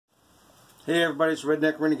Hey everybody, it's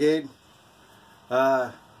Redneck Renegade.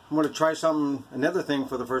 I'm going to try another thing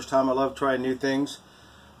for the first time. I love trying new things.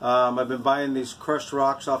 I've been buying these crushed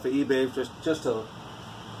rocks off of eBay, just a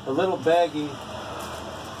little baggie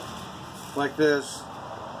like this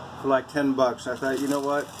for like 10 bucks. I thought, you know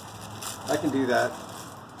what, I can do that.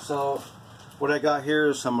 So what I got here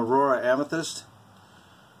is some Aurora amethyst,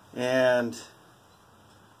 and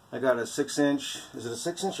I got a 6-inch, is it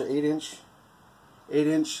a 6-inch or 8-inch?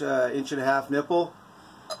 8-inch, inch and a half nipple.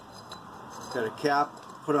 Got a cap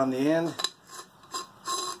put on the end.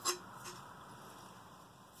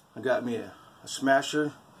 I got me a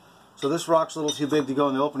smasher. So this rock's a little too big to go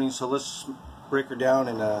in the opening, so let's break her down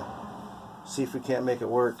and see if we can't make it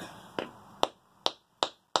work.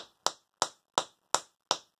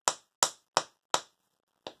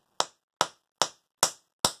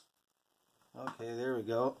 Okay, there we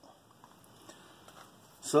go.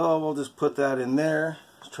 So we'll just put that in there.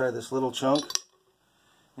 Let's try this little chunk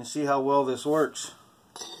and see how well this works.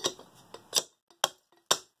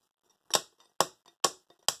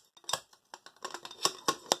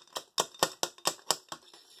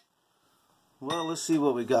 Well, let's see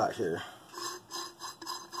what we got here.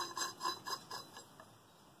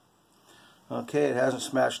 Okay, it hasn't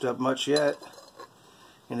smashed up much yet,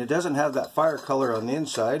 and it doesn't have that fire color on the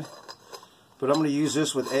inside. But I'm going to use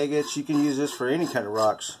this with agates. You can use this for any kind of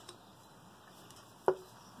rocks. Well,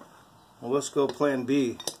 let's go plan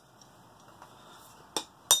B.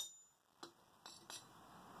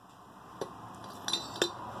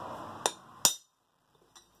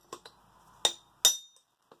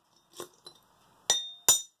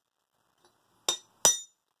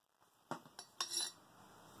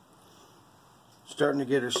 Starting to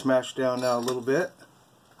get her smashed down now a little bit.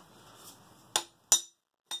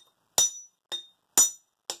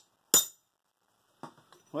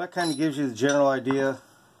 Well, that kind of gives you the general idea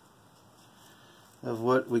of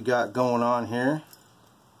what we got going on here.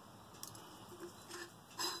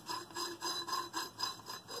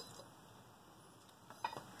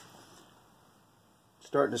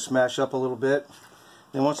 Starting to smash up a little bit.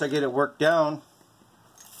 Then once I get it worked down,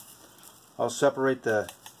 I'll separate the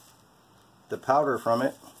powder from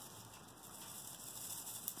it.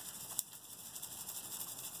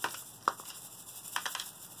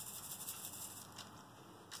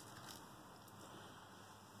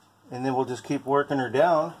 And then we'll just keep working her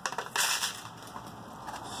down.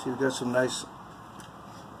 See, we've got some nice,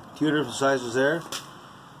 cute different sizes there.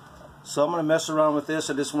 So I'm going to mess around with this.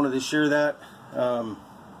 I just wanted to share that. I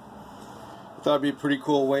thought it'd be a pretty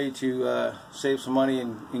cool way to save some money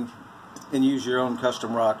and use your own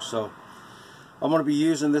custom rocks. So I'm going to be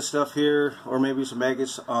using this stuff here, or maybe some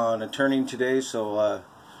agates on a turning today. So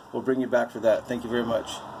we'll bring you back for that. Thank you very much.